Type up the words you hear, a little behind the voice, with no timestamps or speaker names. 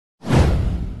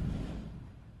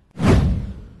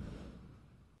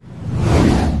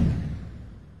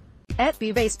At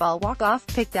BYU Baseball walk-off,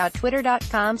 picked out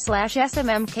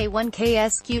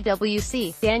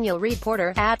twitter.com/SMMK1KSQWC, Daniel Reed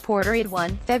Porter, at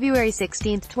PorterReed1, February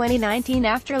 16, 2019.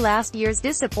 After last year's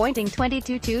disappointing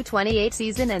 22-28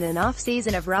 season and an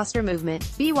off-season of roster movement,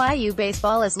 BYU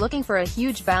Baseball is looking for a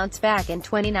huge bounce back in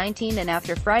 2019, and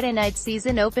after Friday night's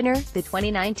season opener, the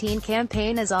 2019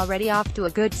 campaign is already off to a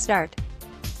good start.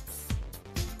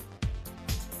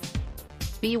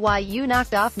 BYU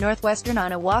knocked off Northwestern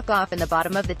on a walk-off in the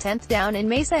bottom of the 10th down in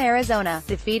Mesa, Arizona,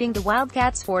 defeating the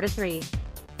Wildcats 4-3.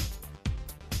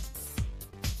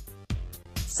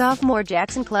 Sophomore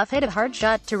Jackson Clough hit a hard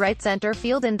shot to right center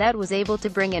field, and that was able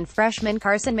to bring in freshman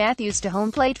Carson Matthews to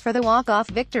home plate for the walk-off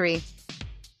victory.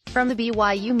 From the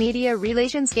BYU Media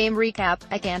Relations game recap,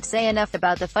 "I can't say enough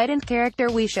about the fight and character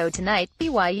we showed tonight,"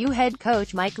 BYU head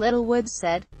coach Mike Littlewood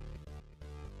said.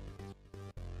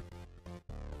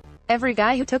 "Every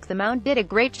guy who took the mound did a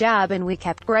great job, and we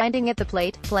kept grinding at the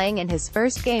plate." Playing in his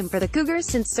first game for the Cougars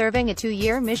since serving a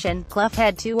 2-year mission, Clough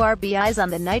had 2 RBIs on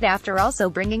the night after also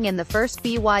bringing in the first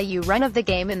BYU run of the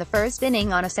game in the first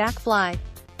inning on a sac fly.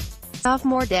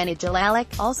 Sophomore Danny Jalalik,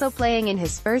 also playing in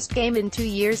his first game in 2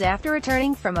 years after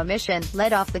returning from a mission,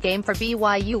 led off the game for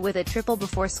BYU with a triple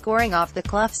before scoring off the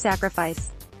Clough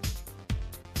sacrifice.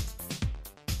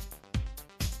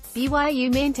 BYU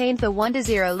maintained the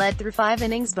 1-0 lead through 5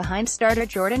 innings behind starter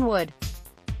Jordan Wood.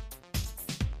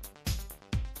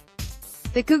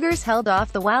 The Cougars held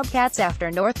off the Wildcats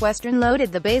after Northwestern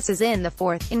loaded the bases in the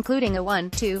 4th, including a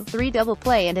 1-2-3 double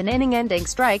play and an inning-ending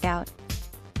strikeout.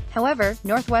 However,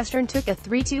 Northwestern took a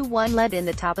 3-2-1 lead in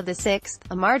the top of the 6th,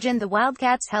 a margin the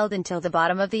Wildcats held until the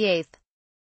bottom of the 8th.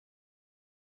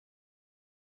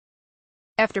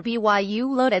 After BYU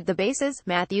loaded the bases,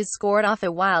 Matthews scored off a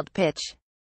wild pitch.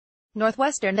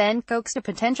 Northwestern then coaxed a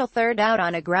potential third out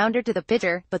on a grounder to the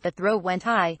pitcher, but the throw went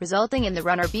high, resulting in the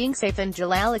runner being safe and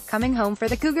Jalalik coming home for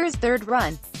the Cougars' third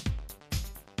run.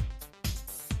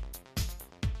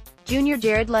 Junior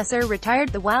Jared Lesser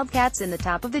retired the Wildcats in the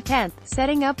top of the 10th,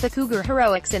 setting up the Cougar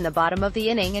heroics in the bottom of the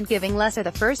inning and giving Lesser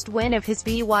the first win of his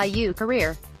BYU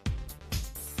career.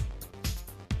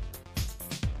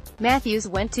 Matthews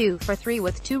went 2 for 3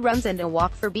 with 2 runs and a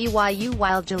walk for BYU,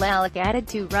 while Jalalik added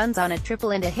 2 runs on a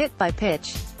triple and a hit by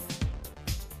pitch.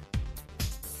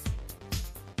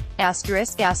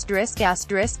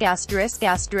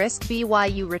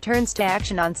 BYU returns to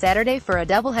action on Saturday for a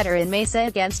doubleheader in Mesa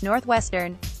against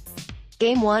Northwestern.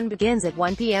 Game 1 begins at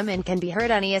 1 p.m. and can be heard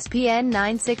on ESPN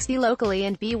 960 locally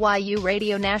and BYU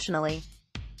Radio nationally.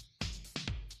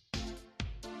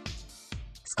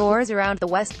 Scores around the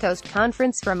West Coast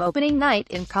Conference from opening night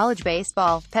in college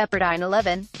baseball: Pepperdine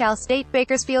 11, Cal State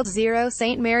Bakersfield 0,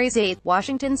 St. Mary's 8,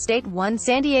 Washington State 1,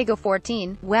 San Diego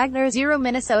 14, Wagner 0,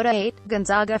 Minnesota 8,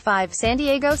 Gonzaga 5, San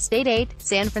Diego State 8,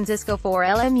 San Francisco 4,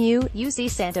 LMU, UC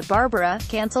Santa Barbara,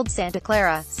 canceled Santa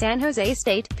Clara, San Jose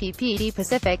State, PPD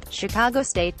Pacific, Chicago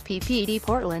State, PPD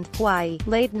Portland, Hawaii.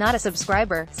 Late not a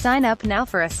subscriber? Sign up now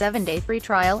for a 7-day free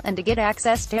trial, and to get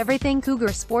access to everything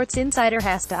Cougar Sports Insider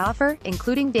has to offer,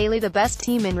 including daily the best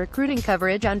team and recruiting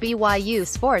coverage on BYU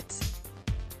Sports.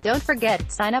 Don't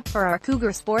forget, sign up for our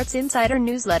Cougar Sports Insider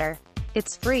newsletter.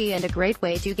 It's free and a great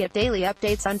way to get daily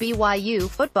updates on BYU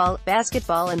football,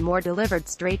 basketball and more delivered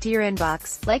straight to your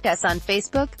inbox. Like us on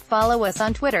Facebook, follow us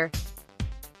on Twitter.